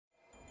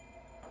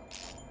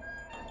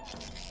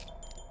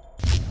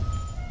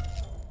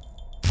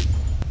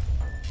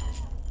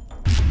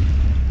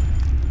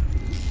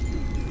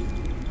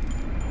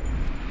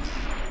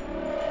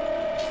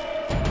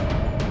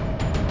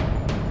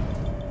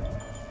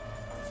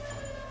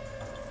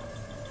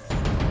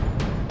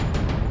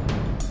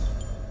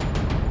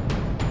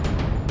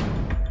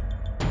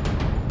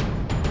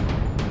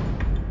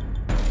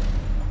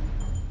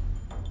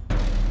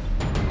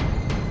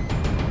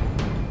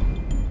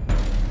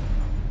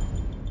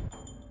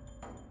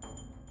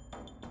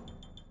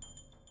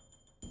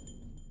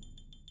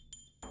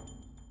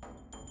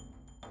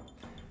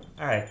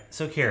All right,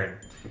 so Karen,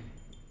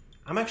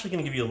 I'm actually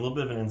going to give you a little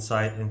bit of an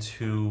insight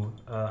into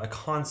a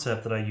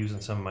concept that I use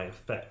in some of my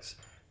effects.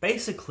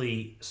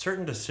 Basically,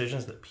 certain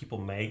decisions that people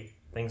make,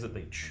 things that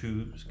they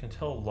choose, can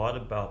tell a lot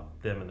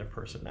about them and their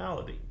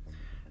personality.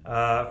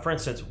 For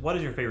instance, what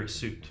is your favorite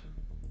suit?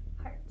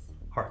 Hearts.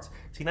 Hearts.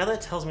 See, now that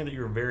tells me that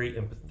you're very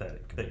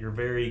empathetic, that you're a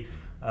very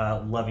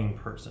loving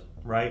person,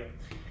 right?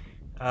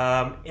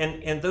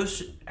 And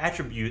those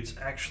attributes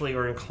actually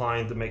are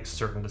inclined to make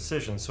certain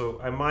decisions.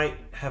 So I might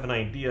have an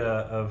idea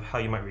of how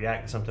you might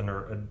react to something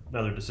or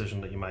another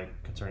decision that you might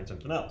concern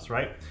something else,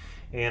 right?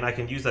 And I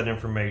can use that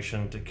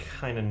information to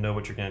kind of know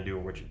what you're going to do or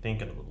what you're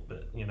thinking a little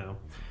bit, you know.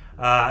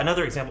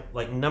 Another example,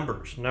 like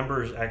numbers.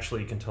 Numbers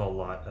actually can tell a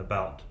lot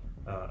about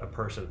a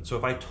person. So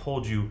if I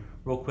told you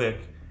real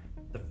quick,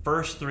 the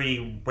first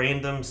three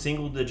random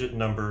single-digit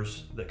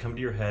numbers that come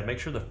to your head, make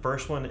sure the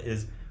first one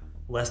is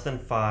less than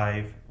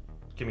 5.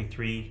 Give me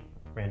 3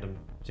 random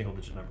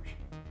single-digit numbers.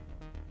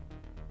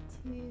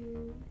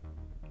 2,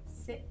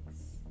 6,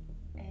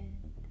 and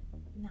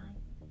 9.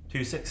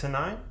 2, 6, and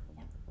 9?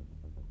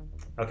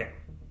 Yeah. Okay.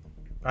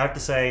 I have to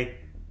say,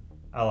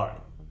 I lied.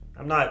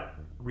 I'm not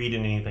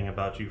reading anything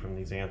about you from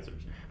these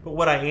answers. But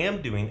what I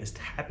am doing is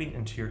tapping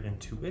into your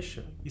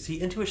intuition. You see,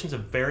 intuition is a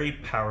very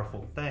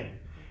powerful thing,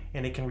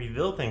 and it can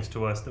reveal things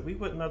to us that we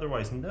wouldn't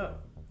otherwise know.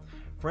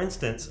 For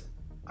instance,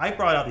 I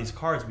brought out these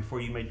cards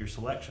before you made your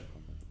selection.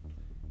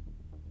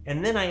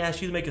 And then I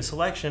asked you to make a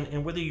selection,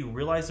 and whether you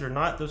realized it or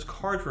not, those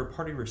cards were a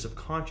part of your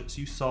subconscious.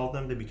 You saw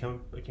them, they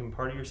became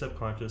part of your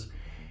subconscious,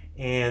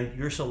 and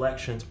your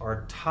selections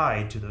are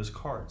tied to those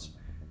cards.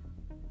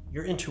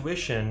 Your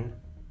intuition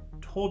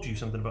told you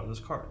something about those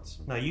cards.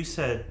 Now you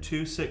said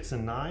 2, 6,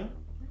 and 9.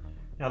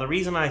 Now the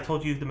reason I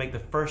told you to make the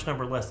first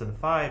number less than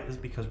 5 is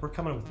because we're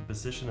coming with the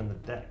position in the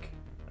deck,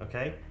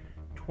 okay?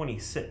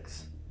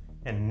 26.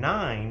 And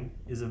 9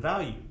 is a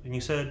value, and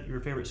you said your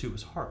favorite suit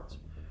was hearts.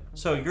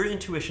 So your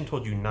intuition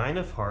told you 9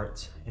 of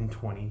hearts and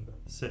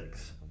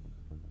 26.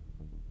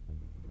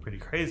 Pretty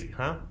crazy,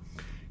 huh?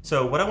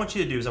 So what I want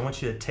you to do is I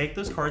want you to take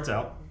those cards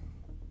out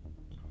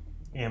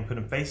and put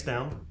them face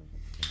down.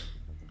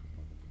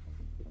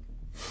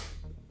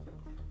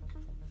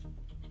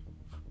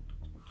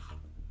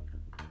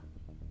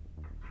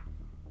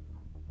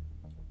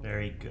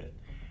 Very good.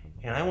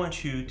 And I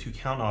want you to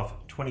count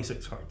off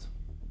 26 cards.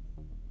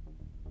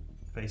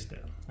 Face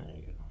down. There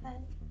you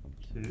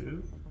go.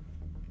 2,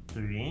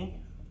 3,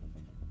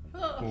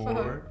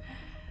 4,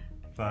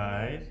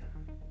 5,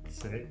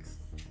 6,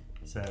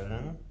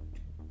 7,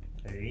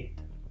 8,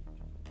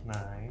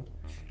 9,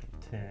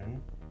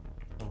 10,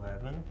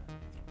 11,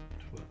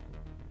 12,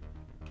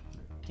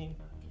 13,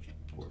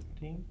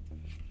 14,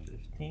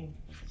 15,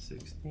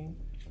 16,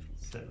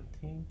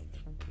 17,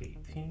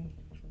 18,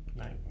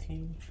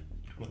 19,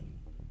 20,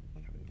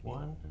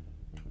 21,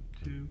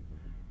 22,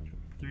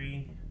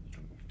 23,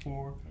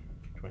 24,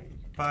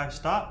 25.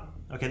 Stop.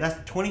 Okay, that's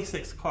the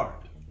 26th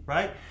card,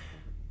 right?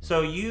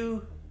 So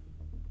your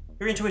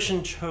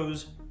intuition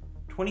chose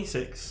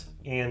 26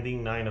 and the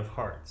 9 of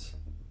hearts.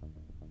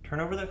 Turn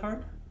over that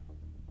card.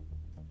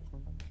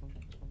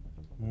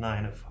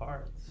 9 of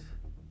hearts.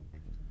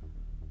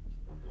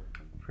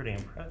 Pretty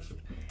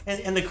impressive.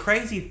 And the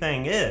crazy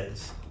thing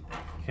is,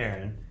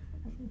 Karen,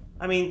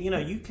 I mean, you know,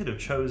 you could have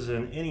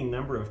chosen any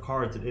number of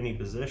cards at any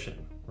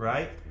position,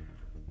 right?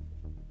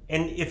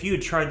 And if you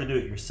had tried to do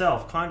it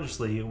yourself,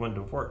 consciously, it wouldn't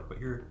have worked.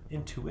 But your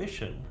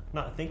intuition,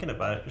 not thinking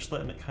about it, just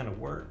letting it kind of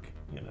work,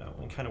 you know,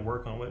 and kind of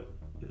work on what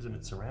is in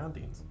its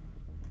surroundings,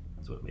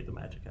 is what made the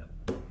magic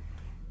happen.